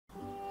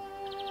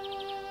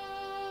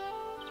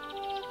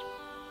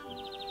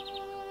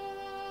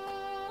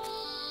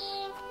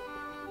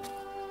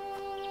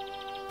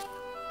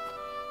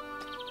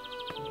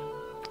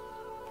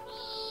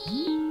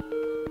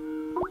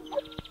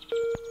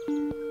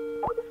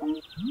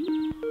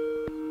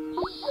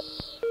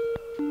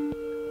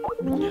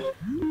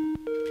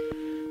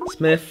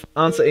Smith,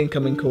 answer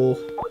incoming call.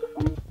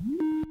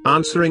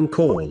 Answering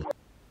call.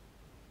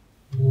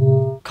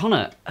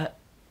 Connor, are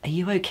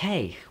you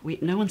okay?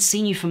 No one's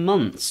seen you for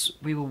months.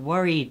 We were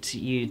worried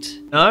you'd...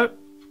 No,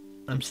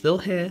 I'm still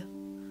here.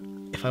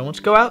 If I want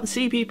to go out and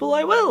see people,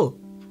 I will.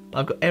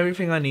 I've got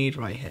everything I need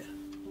right here.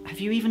 Have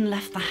you even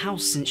left the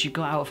house since you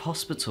got out of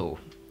hospital?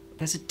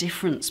 There's a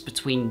difference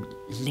between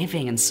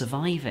living and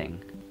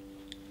surviving.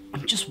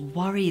 I'm just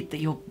worried that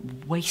you're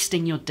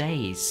wasting your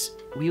days.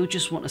 We all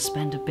just want to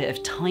spend a bit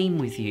of time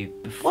with you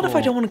before... What if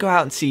I don't want to go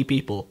out and see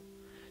people?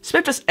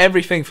 Smith does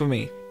everything for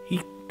me.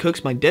 He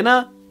cooks my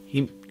dinner.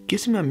 He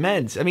gives me my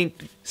meds. I mean,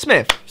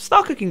 Smith,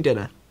 start cooking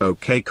dinner.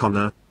 Okay,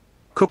 Connor.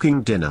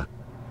 Cooking dinner.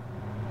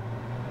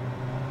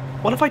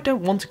 What if I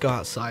don't want to go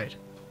outside?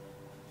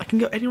 I can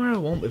go anywhere I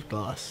want with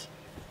Glass.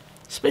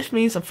 Smith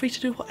means I'm free to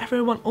do whatever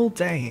I want all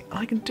day, and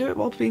I can do it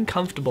while being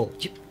comfortable.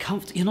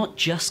 You're not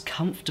just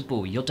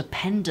comfortable, you're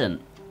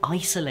dependent,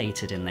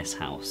 isolated in this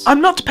house. I'm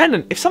not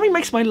dependent. If something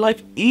makes my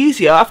life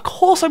easier, of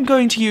course I'm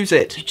going to use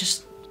it. You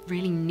just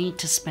really need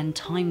to spend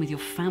time with your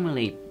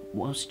family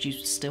whilst you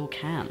still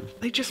can.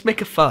 They just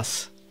make a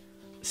fuss.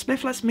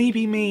 Smith lets me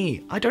be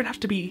me. I don't have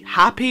to be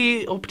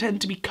happy or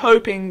pretend to be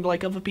coping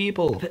like other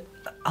people. But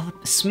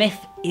Smith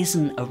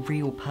isn't a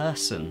real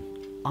person.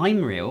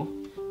 I'm real.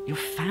 Your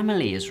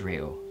family is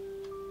real.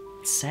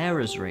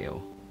 Sarah's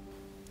real.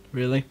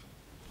 Really?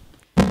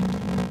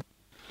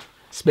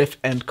 Smith,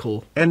 end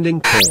call. Ending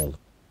call.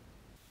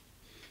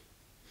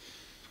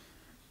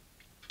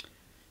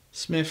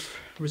 Smith,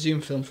 resume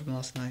film from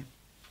last night.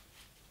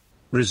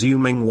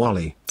 Resuming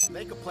Wally.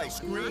 Make a place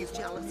scream.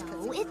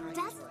 No, it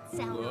doesn't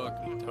sound Look,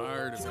 I'm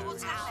tired of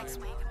it.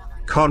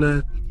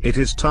 Connor, it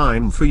is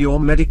time for your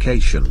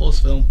medication. Pause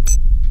film.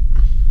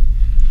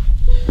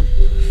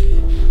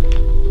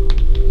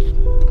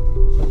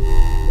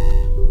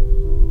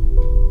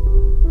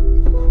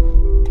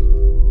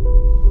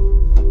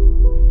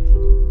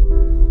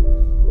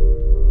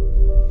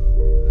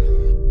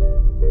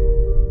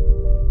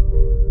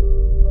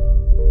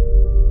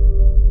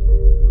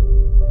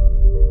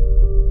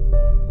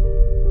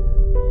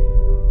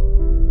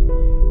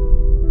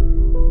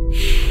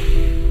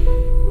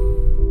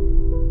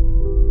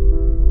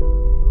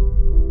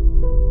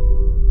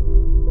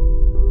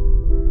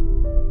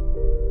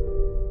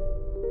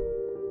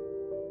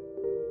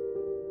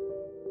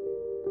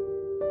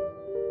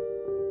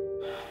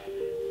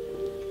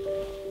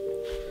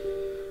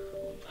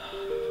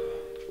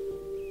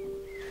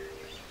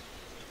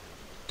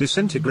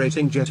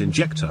 Disintegrating jet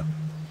injector.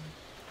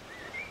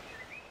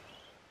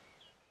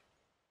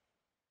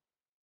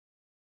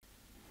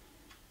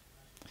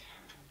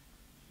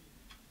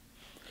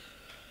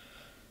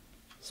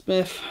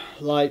 Smith,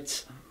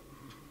 lights.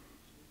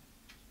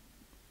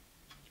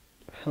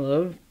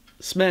 Hello?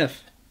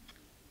 Smith.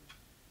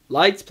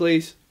 Lights,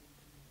 please.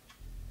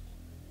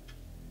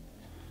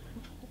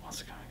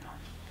 What's going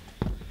on?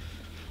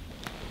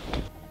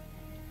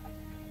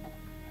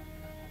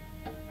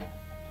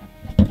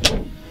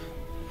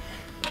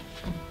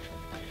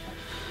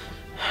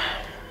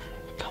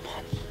 Come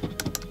on.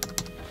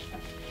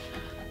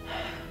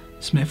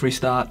 Smith,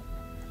 restart.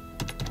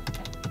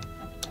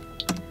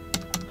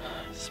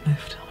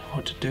 Smith, tell me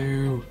what to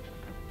do.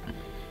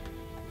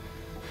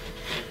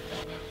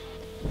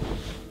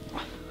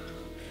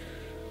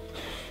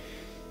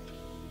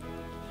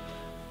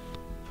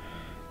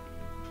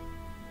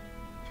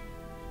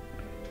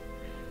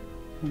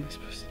 What am I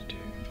supposed to do?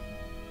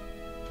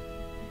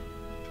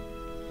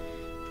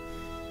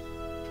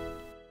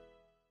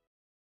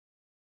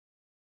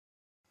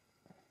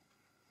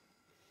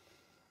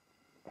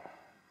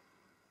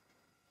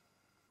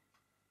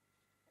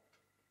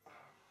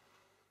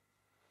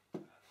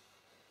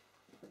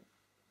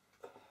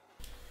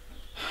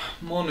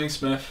 Morning,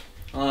 Smith.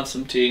 I'll have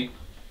some tea.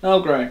 Earl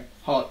Grey,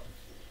 hot.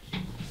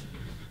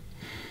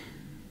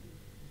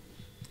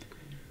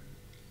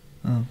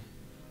 Oh.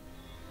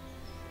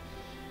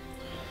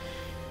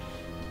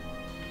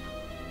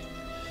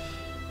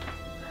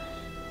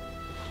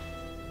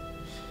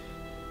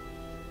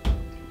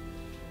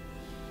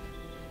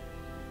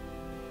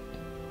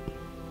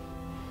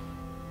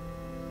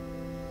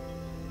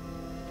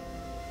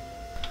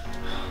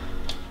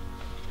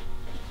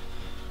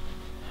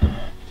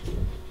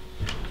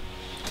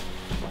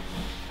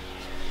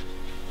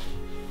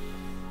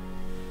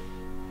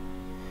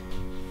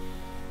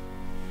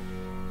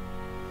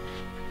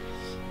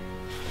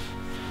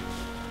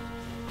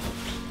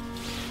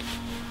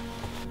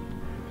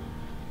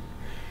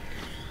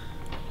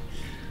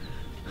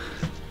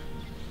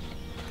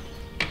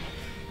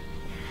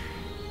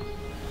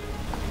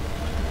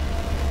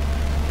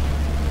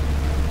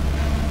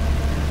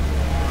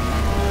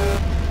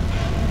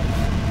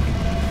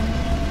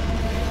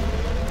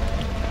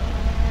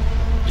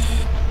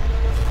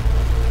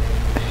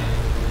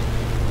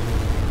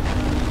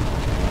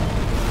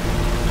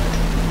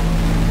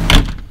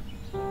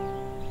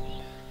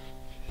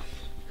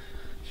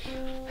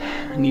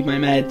 I need my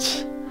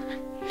meds.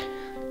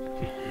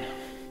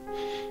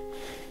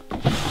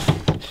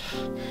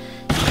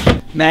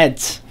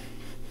 Meds.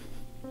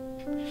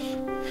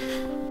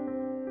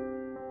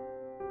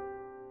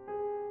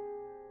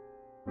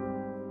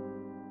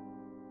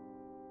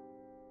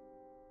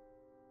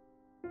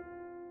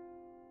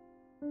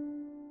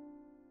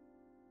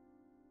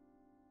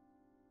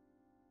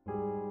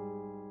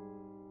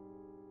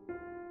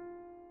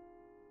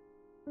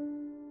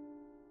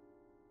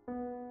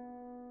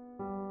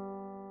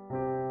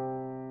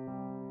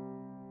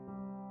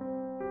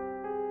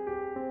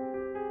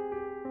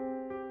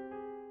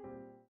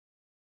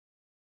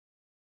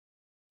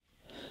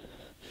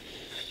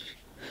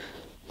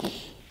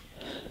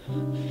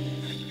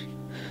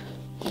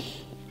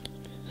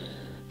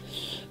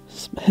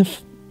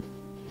 Smith.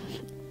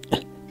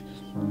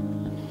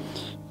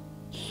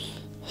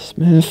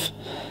 Smith.